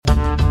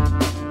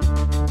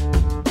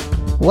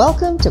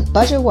Welcome to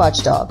Budget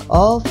Watchdog,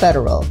 all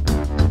federal.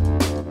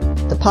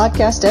 The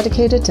podcast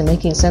dedicated to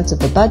making sense of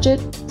the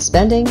budget,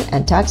 spending,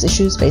 and tax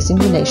issues facing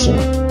the nation.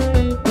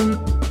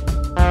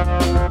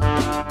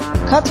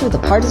 Cut through the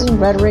partisan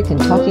rhetoric and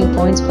talking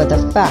points for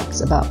the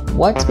facts about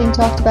what's being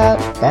talked about,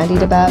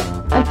 bandied about,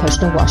 and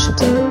pushed to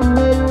Washington.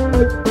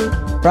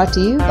 Brought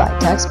to you by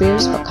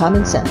Taxpayers for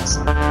Common Sense.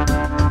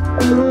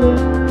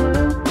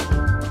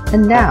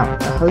 And now,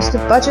 the host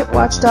of Budget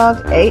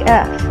Watchdog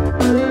AF,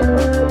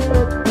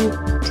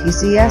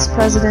 TCS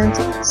President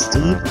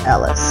Steve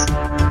Ellis.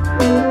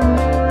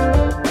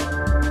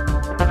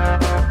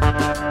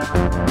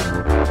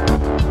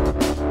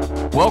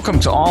 Welcome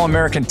to all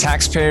American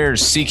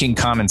taxpayers seeking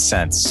common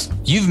sense.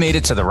 You've made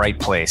it to the right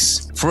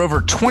place. For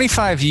over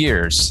 25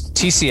 years,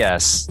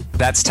 TCS,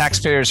 that's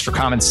Taxpayers for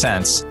Common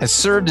Sense, has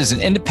served as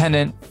an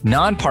independent,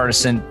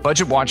 nonpartisan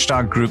budget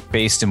watchdog group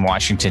based in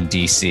Washington,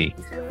 D.C.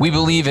 We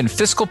believe in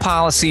fiscal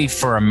policy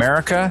for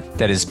America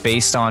that is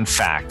based on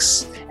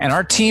facts. And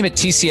our team at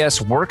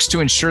TCS works to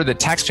ensure that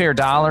taxpayer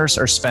dollars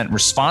are spent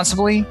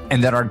responsibly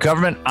and that our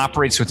government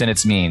operates within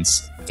its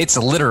means. It's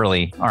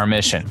literally our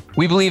mission.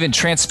 We believe in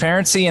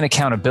transparency and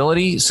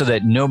accountability so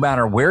that no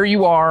matter where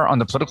you are on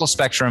the political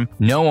spectrum,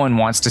 no one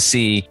wants to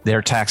see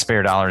their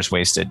taxpayer dollars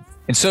wasted.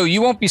 And so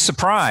you won't be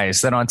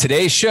surprised that on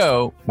today's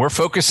show, we're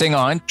focusing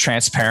on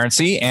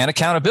transparency and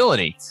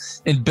accountability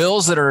in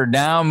bills that are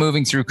now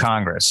moving through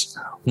Congress.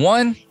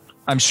 One,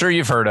 I'm sure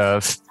you've heard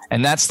of,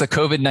 and that's the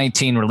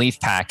COVID-19 relief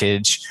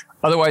package,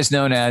 otherwise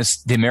known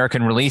as the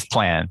American Relief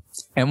Plan.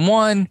 And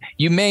one,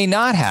 you may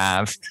not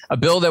have, a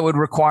bill that would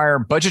require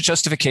budget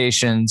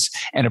justifications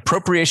and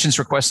appropriations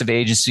requests of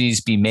agencies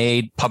be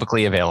made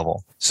publicly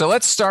available. So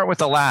let's start with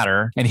the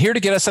latter. And here to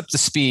get us up to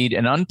speed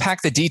and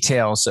unpack the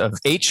details of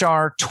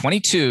H.R.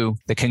 22,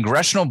 the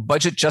Congressional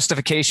Budget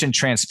Justification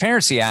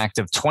Transparency Act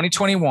of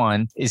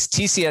 2021, is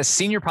TCS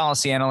Senior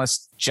Policy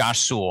Analyst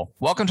Josh Sewell.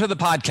 Welcome to the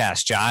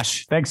podcast,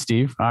 Josh. Thanks,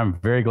 Steve. I'm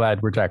very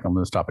glad we're tackling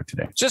this topic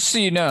today. Just so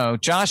you know,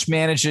 Josh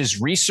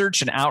manages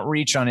research and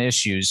outreach on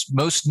issues,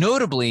 most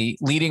notably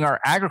leading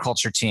our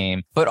agriculture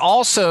team, but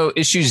also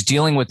issues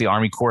dealing with the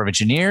Army Corps of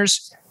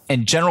Engineers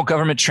and general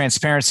government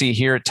transparency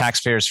here at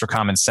Taxpayers for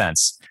Common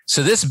Sense.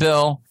 So this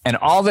bill and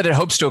all that it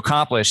hopes to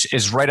accomplish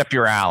is right up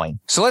your alley.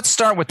 So let's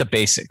start with the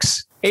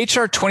basics.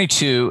 H.R.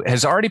 22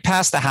 has already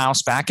passed the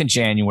House back in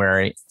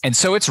January, and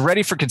so it's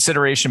ready for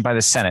consideration by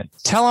the Senate.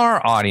 Tell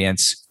our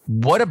audience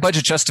what a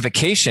budget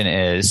justification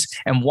is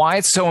and why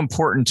it's so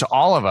important to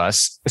all of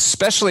us,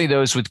 especially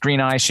those with green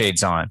eye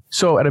shades on.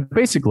 So at a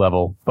basic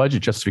level,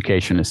 budget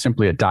justification is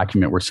simply a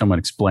document where someone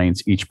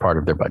explains each part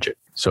of their budget.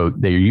 So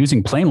they're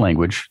using plain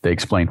language. They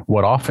explain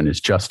what often is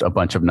just a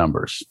bunch of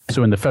numbers.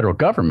 So in the federal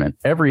government,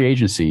 every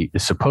agency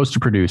is supposed to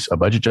produce a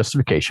budget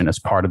justification as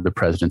part of the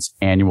president's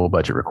annual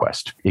budget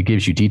request. It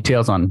gives you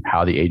details on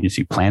how the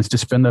agency plans to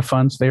spend the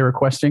funds they are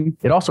requesting.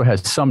 It also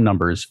has some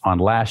numbers on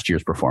last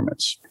year's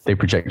performance. They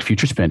project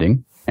future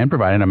spending and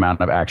provide an amount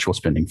of actual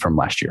spending from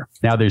last year.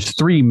 Now, there's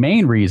three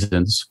main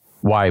reasons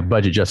why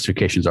budget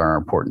justifications are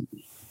important.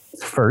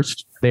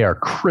 First, they are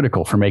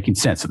critical for making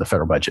sense of the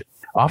federal budget.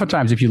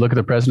 Oftentimes, if you look at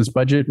the president's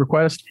budget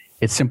request,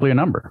 it's simply a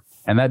number,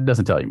 and that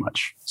doesn't tell you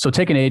much. So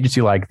take an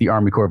agency like the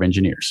Army Corps of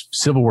Engineers,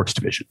 Civil Works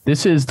Division.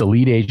 This is the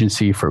lead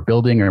agency for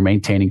building or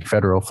maintaining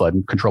federal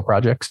flood control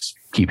projects,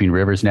 keeping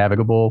rivers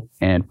navigable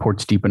and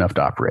ports deep enough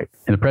to operate.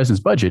 In the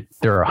president's budget,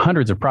 there are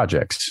hundreds of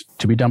projects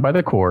to be done by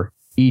the Corps.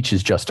 Each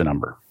is just a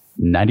number.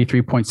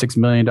 $93.6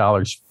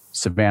 million,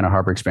 Savannah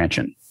Harbor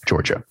expansion,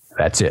 Georgia.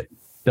 That's it.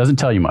 Doesn't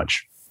tell you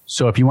much.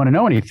 So if you want to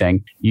know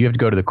anything, you have to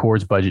go to the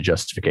Corps' budget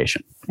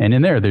justification. And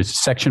in there, there's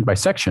section by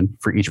section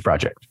for each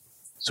project.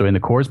 So in the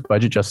Corps'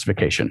 budget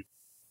justification,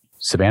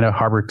 Savannah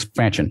Harbor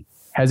expansion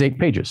has 8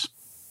 pages.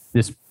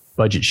 This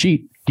budget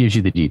sheet gives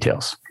you the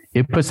details.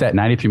 It puts that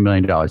 $93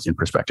 million in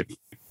perspective,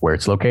 where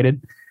it's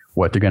located,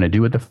 what they're going to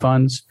do with the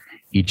funds,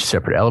 each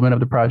separate element of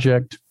the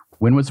project,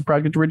 when was the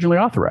project originally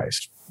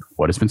authorized,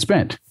 what has been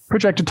spent,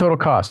 projected total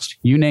cost,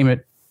 you name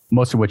it.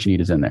 Most of what you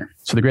need is in there.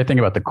 So the great thing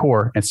about the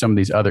Corps and some of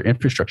these other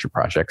infrastructure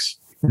projects,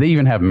 they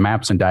even have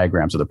maps and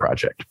diagrams of the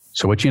project.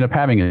 So what you end up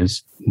having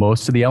is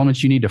most of the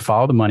elements you need to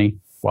follow the money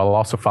while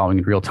also following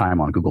in real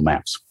time on Google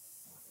Maps.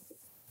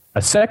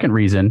 A second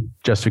reason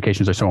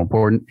justifications are so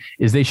important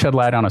is they shed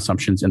light on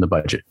assumptions in the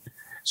budget.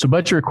 So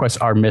budget requests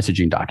are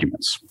messaging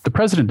documents. The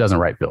president doesn't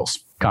write bills.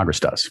 Congress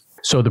does.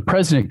 So the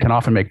president can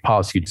often make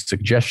policy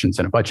suggestions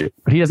in a budget,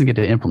 but he doesn't get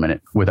to implement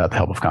it without the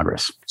help of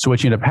Congress. So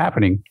what you end up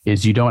happening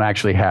is you don't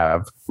actually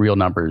have real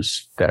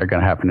numbers that are going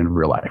to happen in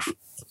real life.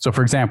 So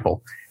for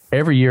example,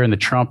 every year in the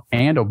Trump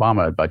and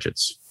Obama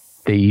budgets,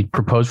 they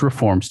proposed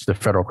reforms to the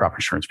federal crop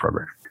insurance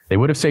program. They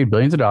would have saved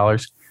billions of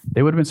dollars.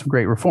 They would have been some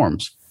great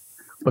reforms.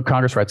 But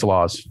Congress writes the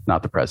laws,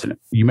 not the president.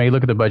 You may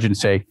look at the budget and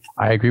say,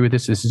 I agree with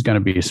this. This is going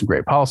to be some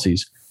great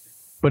policies,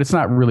 but it's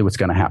not really what's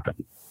going to happen.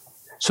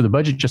 So the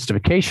budget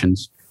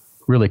justifications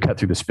really cut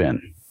through the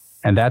spin.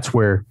 And that's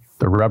where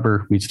the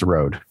rubber meets the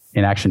road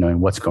in actually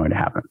knowing what's going to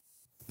happen.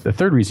 The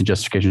third reason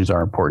justifications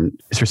are important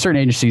is for certain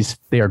agencies,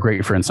 they are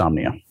great for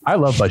insomnia. I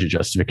love budget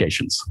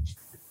justifications,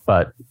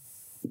 but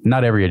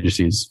not every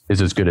agency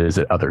is as good as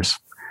others.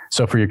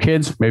 So for your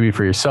kids, maybe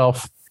for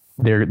yourself,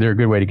 they're a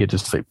good way to get to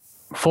sleep.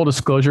 Full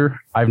disclosure,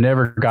 I've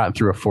never gotten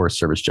through a Forest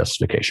Service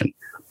justification.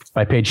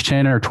 By page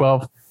 10 or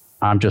 12,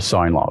 I'm just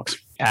sawing logs.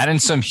 Adding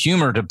some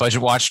humor to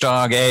Budget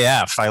Watchdog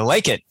AF. I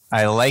like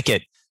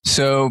it.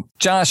 So,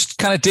 Josh,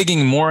 kind of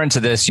digging more into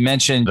this, you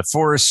mentioned the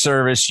Forest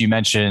Service, you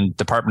mentioned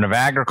Department of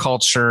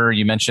Agriculture,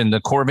 you mentioned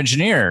the Corps of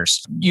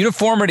Engineers.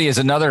 Uniformity is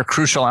another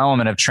crucial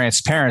element of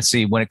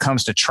transparency when it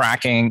comes to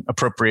tracking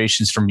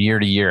appropriations from year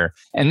to year.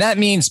 And that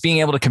means being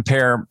able to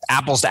compare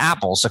apples to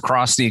apples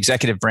across the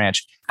executive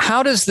branch.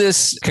 How does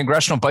this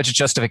Congressional Budget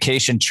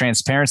Justification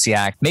Transparency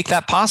Act make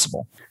that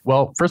possible?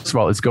 Well, first of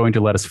all, it's going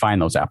to let us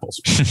find those apples.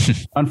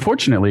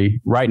 Unfortunately,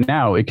 right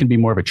now, it can be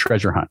more of a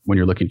treasure hunt when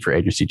you're looking for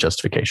agency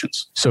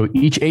justifications. So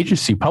each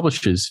agency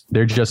publishes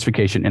their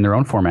justification in their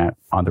own format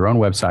on their own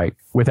website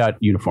without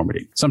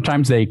uniformity.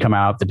 Sometimes they come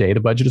out the day the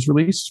budget is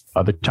released.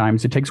 Other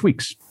times it takes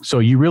weeks. So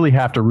you really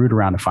have to root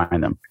around to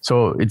find them.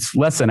 So it's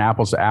less than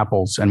apples to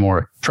apples and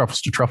more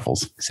truffles to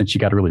truffles, since you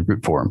got to really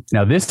root for them.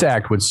 Now, this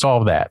act would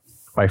solve that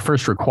by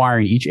first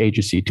requiring each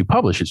agency to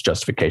publish its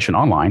justification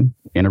online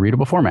in a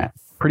readable format.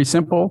 Pretty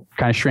simple,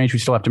 kind of strange. We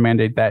still have to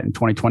mandate that in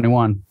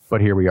 2021, but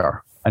here we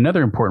are.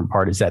 Another important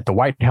part is that the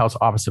White House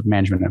Office of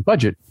Management and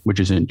Budget, which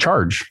is in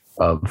charge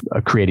of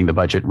creating the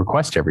budget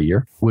request every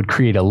year, would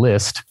create a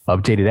list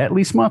updated at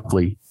least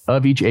monthly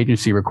of each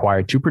agency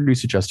required to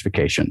produce a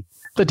justification,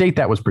 the date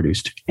that was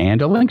produced,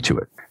 and a link to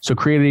it. So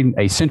creating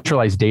a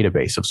centralized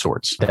database of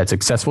sorts that's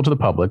accessible to the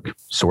public,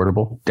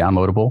 sortable,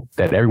 downloadable,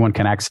 that everyone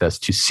can access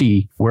to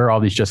see where all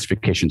these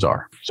justifications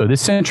are. So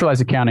this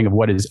centralized accounting of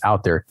what is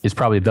out there is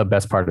probably the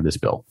best part of this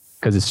bill,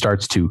 because it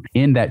starts to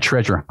end that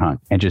treasure hunt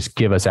and just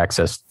give us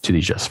access to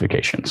these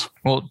justifications.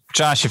 Well,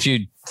 Josh, if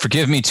you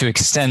forgive me to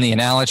extend the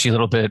analogy a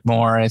little bit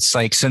more, it's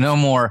like, so no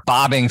more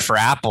bobbing for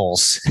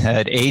apples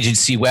at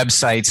agency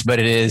websites, but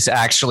it is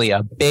actually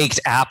a baked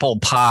apple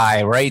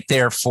pie right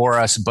there for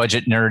us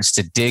budget nerds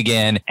to dig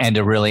in and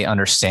to really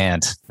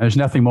understand. There's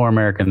nothing more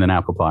American than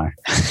apple pie.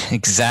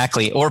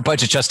 Exactly. Or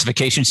budget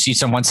justification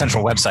sheets on one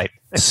central website.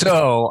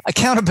 So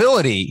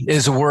accountability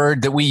is a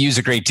word that we use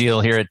a great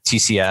deal here at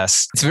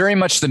TCS. It's very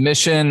much the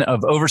mission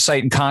of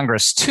oversight in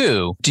Congress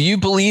too. Do you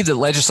believe that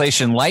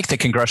legislation like the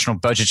Congressional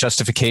Budget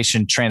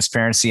Justification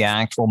Transparency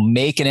Act will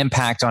make an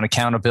impact on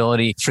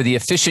accountability for the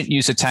efficient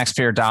use of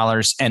taxpayer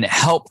dollars and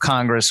help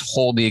Congress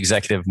hold the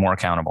executive more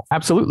accountable?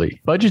 Absolutely.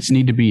 Budgets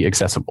need to be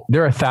accessible.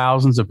 There are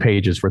thousands of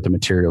pages worth of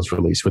materials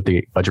released with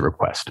the budget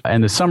request.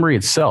 And the summary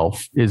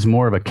itself is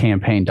more of a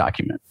campaign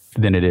document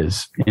than it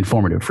is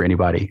informative for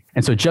anybody.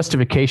 And so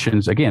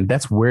justifications, again,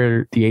 that's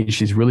where the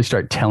agencies really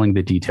start telling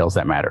the details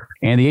that matter.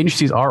 And the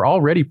agencies are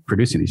already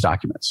producing these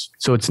documents.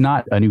 So it's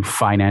not a new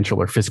financial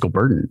or fiscal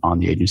burden on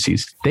the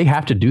agencies. They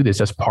have to do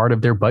this as part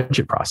of their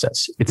budget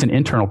process. It's an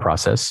internal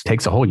process,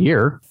 takes a whole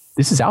year.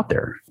 This is out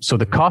there. So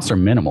the costs are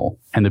minimal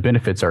and the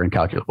benefits are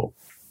incalculable.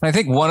 I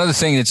think one other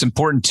thing that's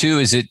important too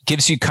is it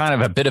gives you kind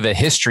of a bit of a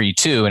history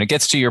too, and it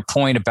gets to your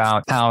point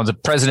about how the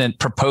president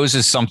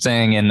proposes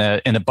something in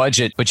the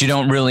budget, but you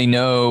don't really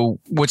know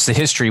what's the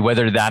history,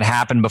 whether that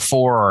happened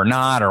before or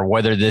not, or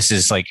whether this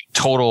is like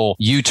total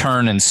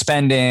U-turn in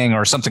spending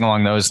or something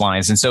along those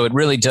lines. And so it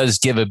really does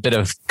give a bit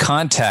of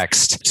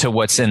context to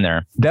what's in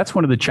there. That's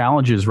one of the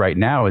challenges right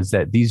now, is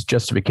that these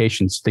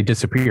justifications, they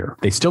disappear.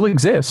 They still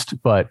exist,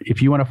 but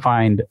if you want to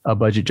find a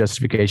budget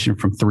justification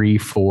from 3,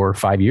 4,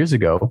 5 years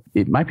ago,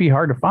 it might be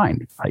hard to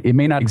find. It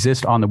may not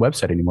exist on the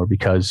website anymore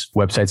because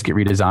websites get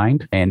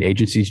redesigned and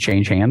agencies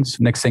change hands.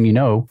 Next thing you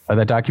know,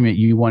 that document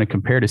you want to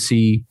compare to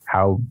see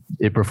how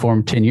it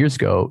performed 10 years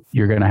ago,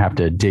 you're going to have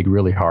to dig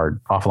really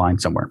hard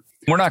offline somewhere.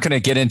 We're not going to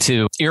get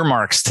into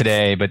earmarks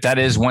today, but that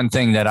is one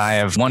thing that I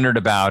have wondered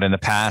about in the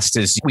past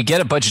is we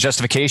get a budget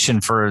justification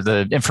for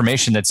the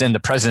information that's in the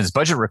president's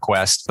budget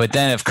request. But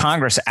then if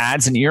Congress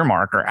adds an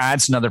earmark or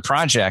adds another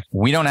project,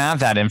 we don't have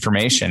that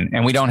information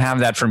and we don't have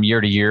that from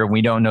year to year.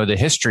 We don't know the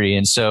history.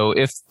 And so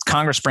if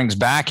Congress brings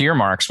back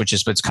earmarks, which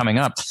is what's coming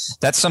up,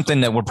 that's something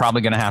that we're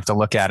probably going to have to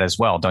look at as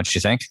well, don't you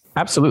think?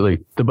 Absolutely.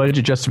 The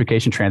budget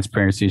justification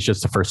transparency is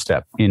just the first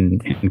step in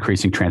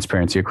increasing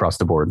transparency across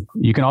the board.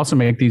 You can also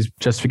make these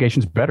justifications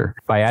better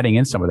by adding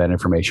in some of that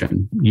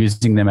information,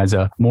 using them as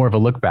a more of a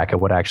look back at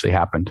what actually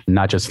happened,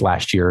 not just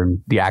last year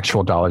and the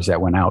actual dollars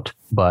that went out,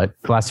 but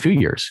the last few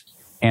years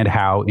and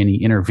how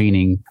any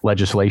intervening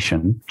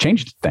legislation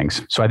changed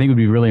things. So I think it would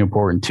be really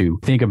important to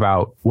think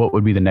about what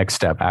would be the next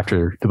step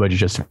after the Budget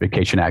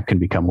Justification Act can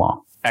become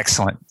law.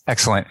 Excellent.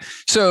 Excellent.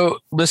 So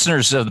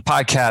listeners of the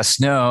podcast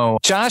know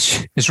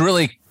Josh is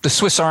really the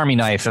Swiss Army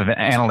knife of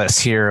analysts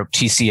here at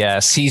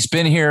TCS. He's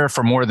been here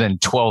for more than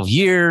 12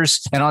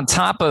 years. And on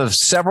top of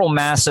several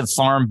massive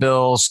farm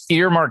bills,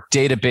 earmarked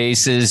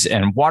databases,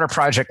 and water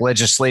project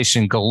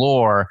legislation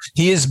galore,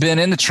 he has been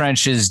in the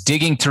trenches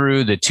digging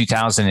through the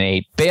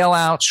 2008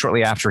 bailout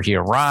shortly after he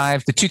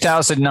arrived, the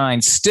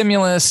 2009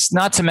 stimulus,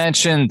 not to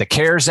mention the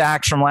CARES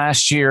Act from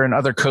last year and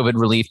other COVID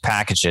relief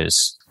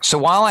packages. So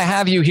while I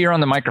have you here on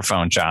the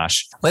microphone,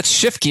 Josh, let's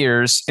shift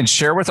gears and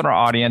share with our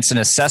audience an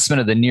assessment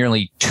of the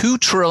nearly $2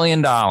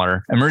 trillion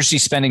emergency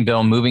spending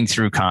bill moving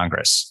through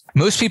Congress.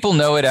 Most people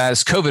know it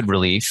as COVID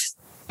relief,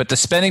 but the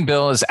spending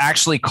bill is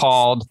actually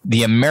called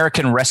the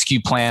American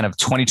Rescue Plan of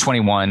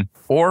 2021,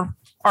 or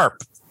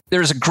ARP.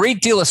 There's a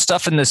great deal of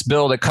stuff in this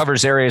bill that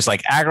covers areas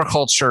like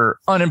agriculture,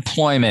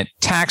 unemployment,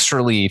 tax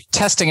relief,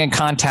 testing and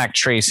contact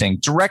tracing,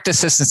 direct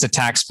assistance to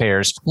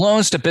taxpayers,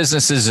 loans to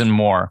businesses, and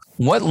more.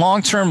 What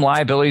long-term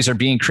liabilities are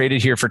being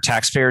created here for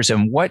taxpayers,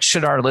 and what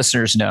should our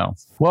listeners know?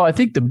 Well, I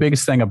think the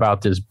biggest thing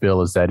about this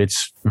bill is that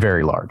it's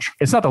very large.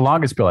 It's not the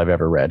longest bill I've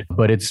ever read,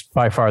 but it's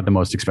by far the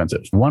most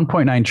expensive.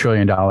 $1.9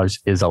 trillion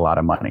is a lot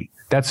of money.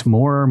 That's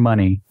more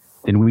money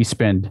than we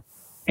spend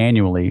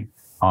annually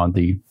on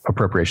the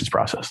appropriations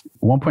process.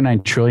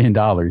 $1.9 trillion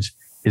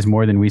is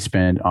more than we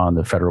spend on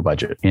the federal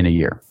budget in a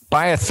year.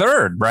 By a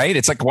third, right?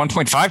 It's like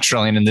 $1.5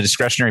 trillion in the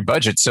discretionary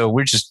budget. So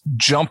we're just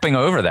jumping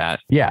over that.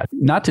 Yeah,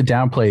 not to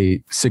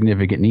downplay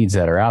significant needs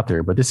that are out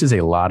there, but this is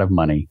a lot of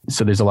money.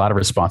 So there's a lot of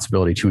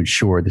responsibility to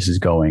ensure this is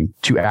going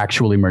to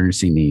actual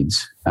emergency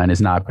needs and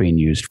is not being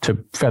used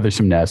to feather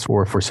some nests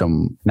or for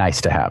some nice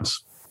to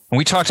haves.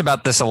 We talked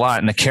about this a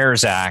lot in the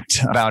CARES Act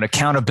about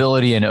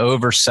accountability and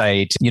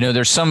oversight. You know,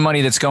 there's some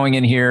money that's going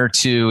in here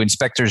to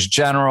inspectors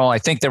general. I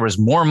think there was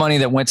more money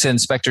that went to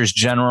inspectors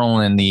general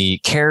in the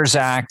CARES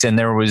Act, and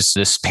there was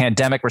this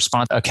pandemic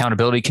response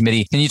accountability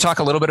committee. Can you talk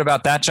a little bit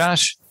about that,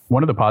 Josh?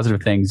 One of the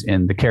positive things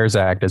in the CARES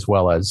Act, as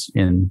well as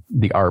in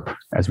the ARP,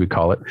 as we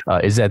call it,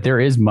 is that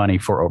there is money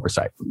for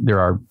oversight. There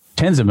are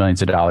tens of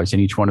millions of dollars in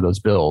each one of those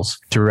bills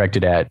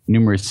directed at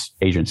numerous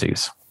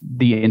agencies.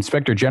 The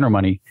inspector general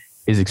money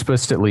is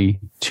explicitly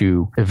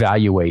to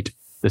evaluate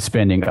the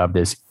spending of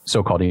this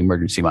so-called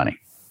emergency money.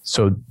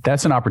 So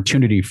that's an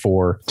opportunity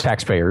for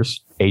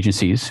taxpayers,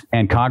 agencies,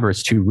 and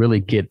Congress to really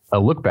get a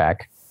look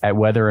back at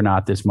whether or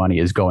not this money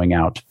is going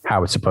out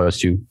how it's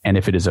supposed to, and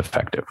if it is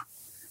effective.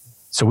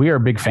 So we are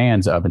big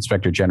fans of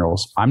inspector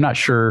generals. I'm not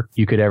sure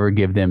you could ever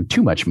give them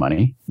too much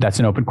money. That's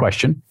an open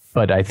question.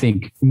 But I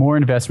think more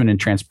investment in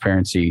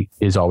transparency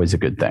is always a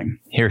good thing.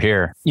 Hear,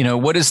 hear. You know,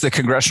 what does the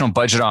Congressional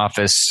Budget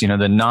Office, you know,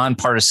 the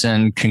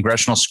nonpartisan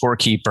congressional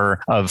scorekeeper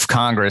of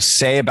Congress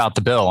say about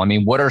the bill? I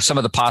mean, what are some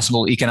of the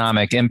possible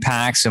economic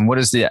impacts, and what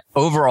is the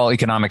overall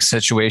economic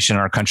situation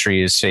our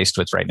country is faced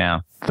with right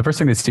now? The first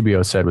thing that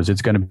CBO said was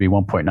it's going to be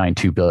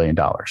 $1.92 billion,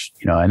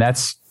 you know, and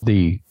that's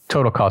the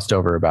total cost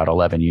over about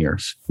 11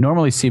 years.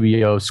 Normally,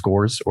 CBO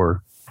scores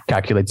or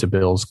calculates a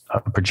bill's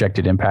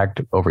projected impact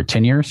over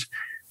 10 years.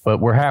 But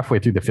we're halfway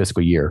through the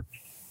fiscal year,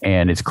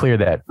 and it's clear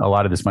that a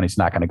lot of this money is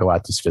not going to go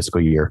out this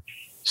fiscal year.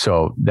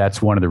 So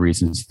that's one of the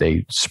reasons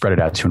they spread it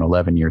out to an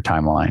 11-year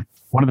timeline.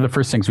 One of the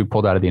first things we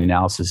pulled out of the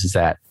analysis is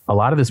that a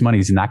lot of this money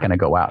is not going to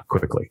go out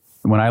quickly.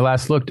 When I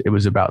last looked, it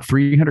was about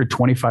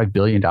 $325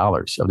 billion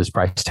of this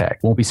price tag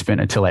won't be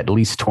spent until at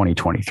least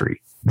 2023.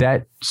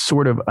 That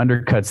sort of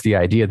undercuts the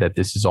idea that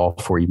this is all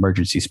for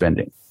emergency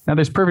spending. Now,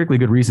 there's perfectly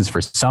good reasons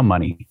for some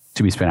money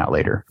to be spent out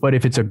later. But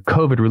if it's a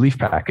COVID relief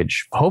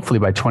package, hopefully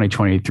by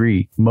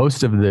 2023,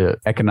 most of the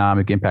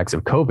economic impacts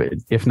of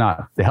COVID, if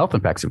not the health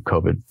impacts of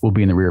COVID, will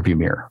be in the rearview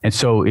mirror. And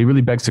so it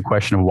really begs the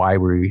question of why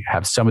we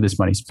have some of this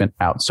money spent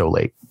out so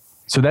late.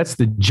 So that's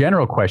the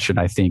general question,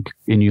 I think,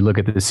 when you look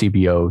at the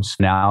CBO's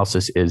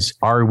analysis is,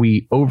 are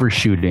we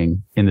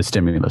overshooting in the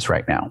stimulus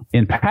right now?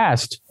 In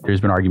past,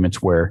 there's been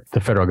arguments where the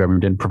federal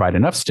government didn't provide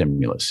enough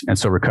stimulus, and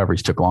so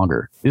recoveries took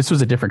longer. This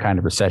was a different kind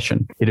of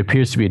recession. It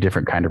appears to be a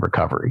different kind of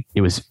recovery.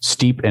 It was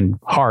steep and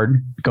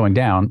hard going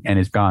down, and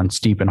it's gone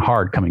steep and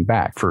hard coming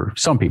back for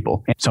some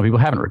people. And some people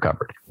haven't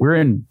recovered. We're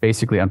in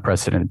basically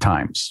unprecedented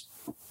times.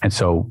 And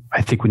so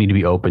I think we need to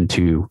be open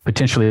to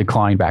potentially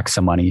clawing back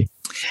some money.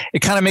 It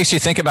kind of makes you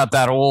think about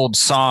that old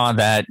saw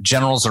that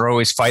generals are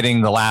always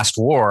fighting the last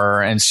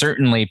war. And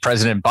certainly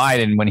President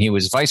Biden, when he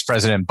was Vice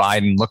President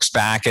Biden, looks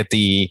back at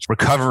the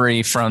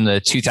recovery from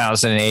the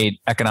 2008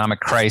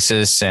 economic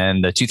crisis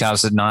and the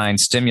 2009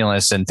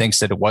 stimulus and thinks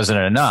that it wasn't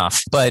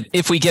enough. But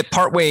if we get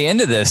partway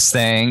into this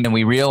thing and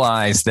we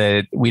realize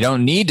that we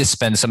don't need to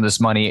spend some of this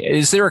money,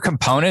 is there a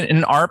component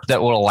in ARP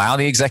that will allow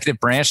the executive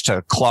branch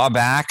to claw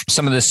back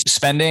some of this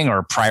spending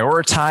or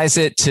prioritize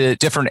it to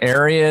different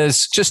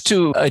areas just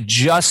to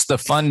adjust the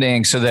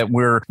funding so that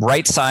we're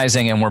right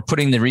sizing and we're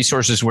putting the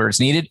resources where it's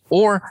needed,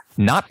 or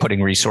not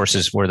putting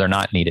resources where they're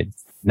not needed?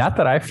 Not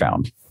that I've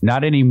found,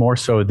 not any more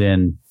so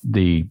than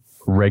the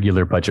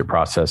regular budget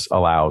process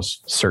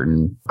allows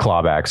certain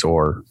clawbacks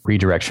or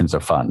redirections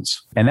of funds.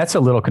 And that's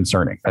a little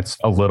concerning. That's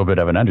a little bit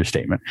of an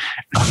understatement.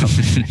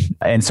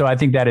 And so I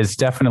think that is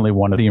definitely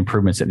one of the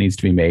improvements that needs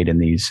to be made in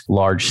these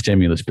large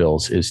stimulus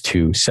bills, is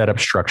to set up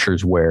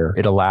structures where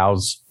it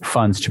allows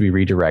funds to be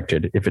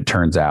redirected if it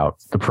turns out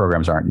the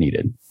programs aren't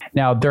needed.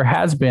 Now, there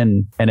has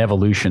been an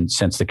evolution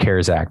since the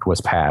CARES Act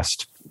was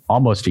passed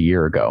almost a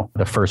year ago,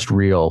 the first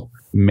real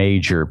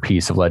major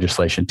piece of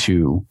legislation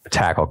to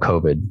tackle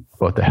COVID,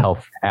 both the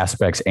health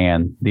aspects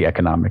and the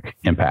economic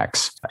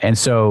impacts. And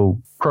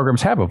so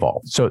programs have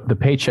evolved. So the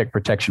Paycheck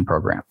Protection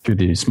Program through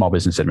the Small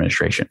Business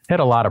Administration had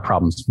a lot of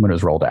problems when it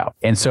was rolled out.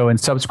 And so in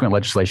subsequent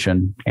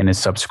legislation and in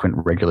subsequent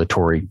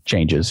regulatory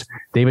changes,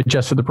 they've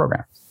adjusted the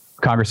program.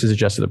 Congress has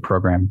adjusted the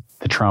program.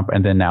 The Trump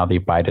and then now the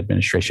Biden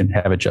administration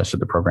have adjusted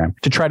the program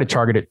to try to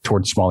target it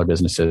towards smaller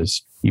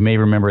businesses. You may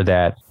remember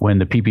that when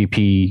the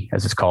PPP,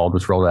 as it's called,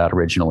 was rolled out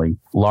originally,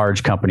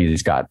 large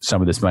companies got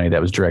some of this money that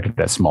was directed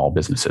at small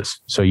businesses.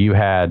 So you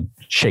had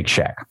Shake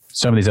Shack,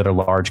 some of these other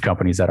large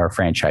companies that are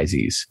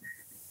franchisees.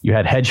 You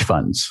had hedge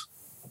funds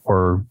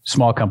or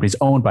small companies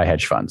owned by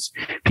hedge funds,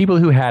 people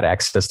who had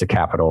access to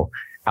capital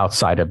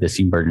outside of this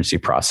emergency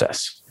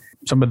process.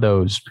 Some of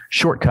those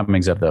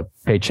shortcomings of the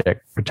Paycheck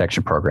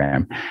Protection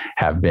Program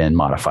have been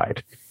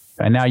modified.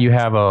 And now you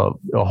have a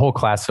whole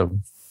class of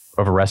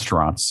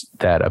restaurants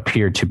that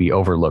appear to be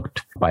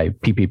overlooked by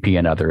PPP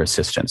and other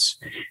assistance.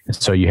 And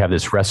so you have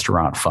this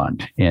restaurant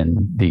fund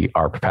in the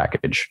ARP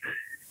package.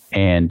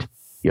 And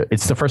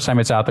it's the first time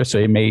it's out there, so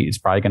it's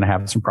probably going to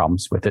have some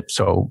problems with it.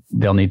 So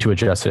they'll need to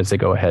adjust it as they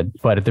go ahead.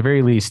 But at the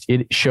very least,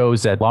 it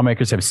shows that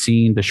lawmakers have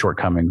seen the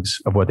shortcomings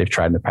of what they've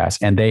tried in the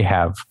past, and they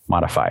have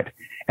modified.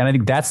 And I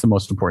think that's the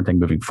most important thing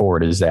moving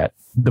forward is that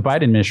the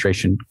Biden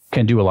administration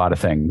can do a lot of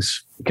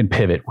things, can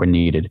pivot when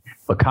needed,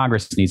 but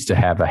Congress needs to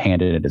have a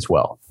hand in it as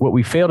well. What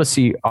we fail to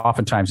see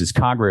oftentimes is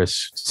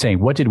Congress saying,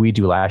 what did we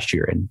do last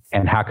year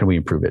and how can we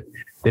improve it?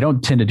 They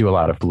don't tend to do a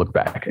lot of look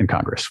back in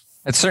Congress.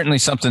 It's certainly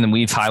something that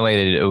we've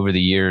highlighted over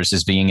the years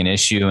as being an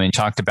issue and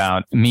talked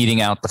about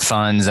meeting out the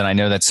funds. And I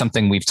know that's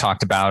something we've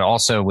talked about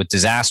also with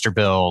disaster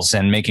bills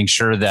and making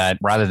sure that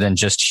rather than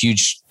just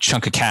huge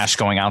chunk of cash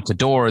going out the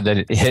door, that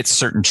it hits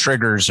certain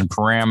triggers and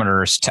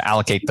parameters to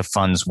allocate the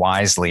funds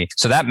wisely.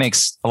 So that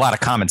makes a lot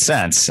of common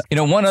sense.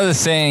 One other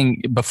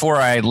thing before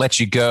I let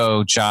you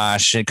go,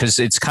 Josh, because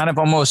it's kind of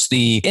almost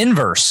the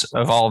inverse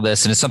of all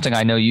this, and it's something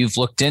I know you've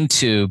looked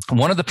into.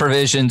 One of the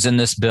provisions in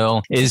this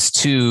bill is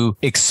to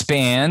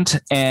expand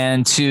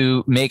and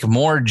to make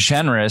more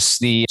generous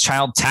the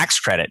child tax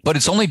credit. But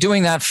it's only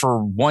doing that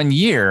for 1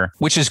 year,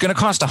 which is going to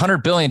cost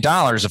 $100 billion,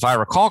 if I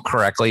recall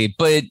correctly.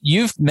 But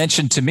you've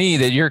mentioned to me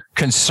that you're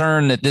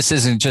concerned that this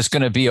isn't just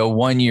going to be a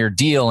 1-year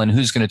deal and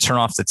who's going to turn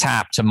off the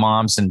tap to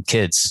moms and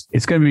kids.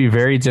 It's going to be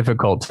very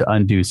difficult to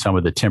undo some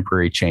of the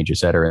temporary changes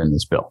that are in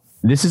this bill.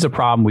 This is a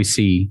problem we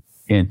see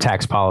in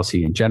tax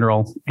policy in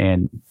general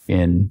and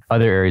in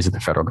other areas of the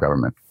federal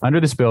government. Under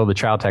this bill, the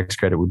child tax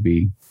credit would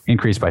be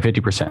increased by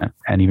 50%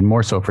 and even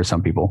more so for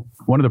some people.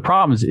 One of the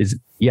problems is,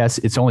 yes,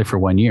 it's only for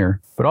 1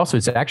 year, but also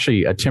it's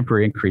actually a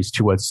temporary increase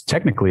to what's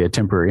technically a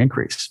temporary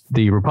increase.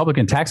 The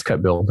Republican tax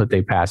cut bill that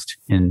they passed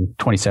in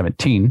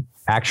 2017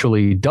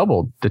 actually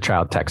doubled the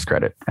child tax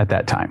credit at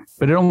that time,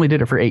 but it only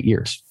did it for 8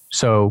 years.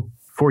 So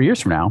 4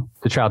 years from now,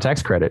 the child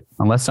tax credit,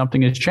 unless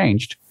something has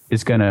changed,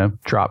 is going to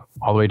drop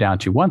all the way down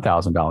to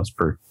 $1,000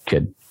 per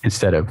kid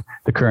instead of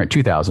the current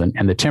 $2,000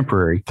 and the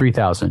temporary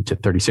 $3,000 to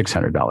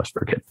 $3,600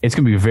 per kid. It's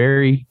going to be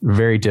very,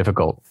 very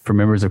difficult for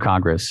members of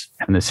Congress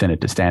and the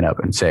Senate to stand up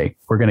and say,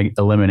 we're going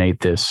to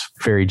eliminate this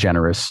very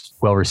generous,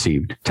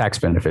 well-received tax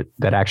benefit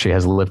that actually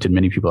has lifted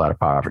many people out of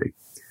poverty.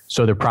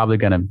 So they're probably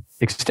going to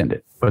extend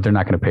it, but they're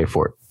not going to pay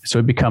for it. So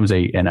it becomes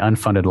an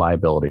unfunded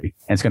liability,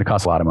 and it's going to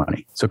cost a lot of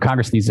money. So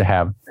Congress needs to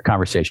have a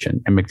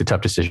conversation and make the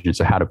tough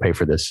decisions of how to pay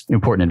for this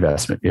important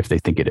investment if they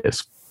think it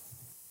is.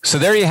 So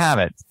there you have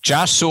it.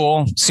 Josh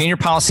Sewell, Senior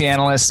Policy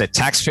Analyst at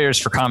Taxpayers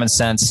for Common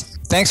Sense.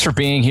 Thanks for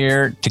being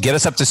here to get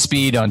us up to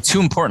speed on two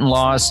important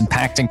laws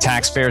impacting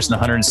taxpayers in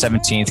the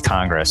 117th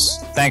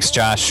Congress. Thanks,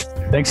 Josh.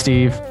 Thanks,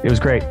 Steve. It was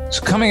great.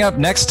 So coming up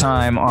next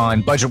time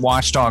on Budget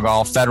Watchdog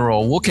All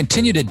Federal, we'll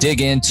continue to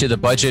dig into the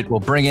budget. We'll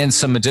bring in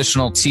some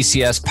additional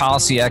TCS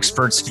policy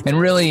experts and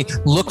really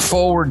look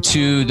forward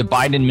to the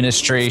Biden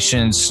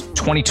administration's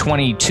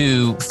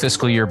 2022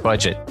 fiscal year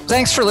budget.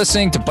 Thanks for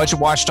listening to Budget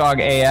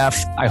Watchdog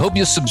AF. I hope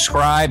you'll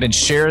subscribe and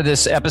share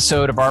this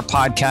episode of our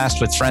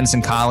podcast with friends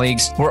and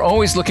colleagues. We're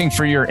always looking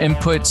for your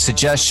input,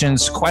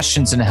 suggestions,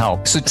 questions, and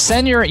help. So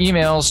send your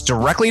emails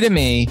directly to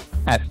me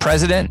at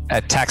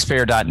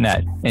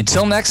president@taxpayer.net.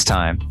 Until next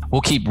time,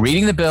 we'll keep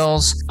reading the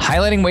bills,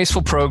 highlighting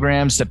wasteful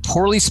programs that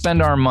poorly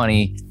spend our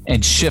money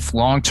and shift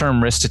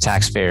long-term risk to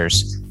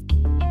taxpayers.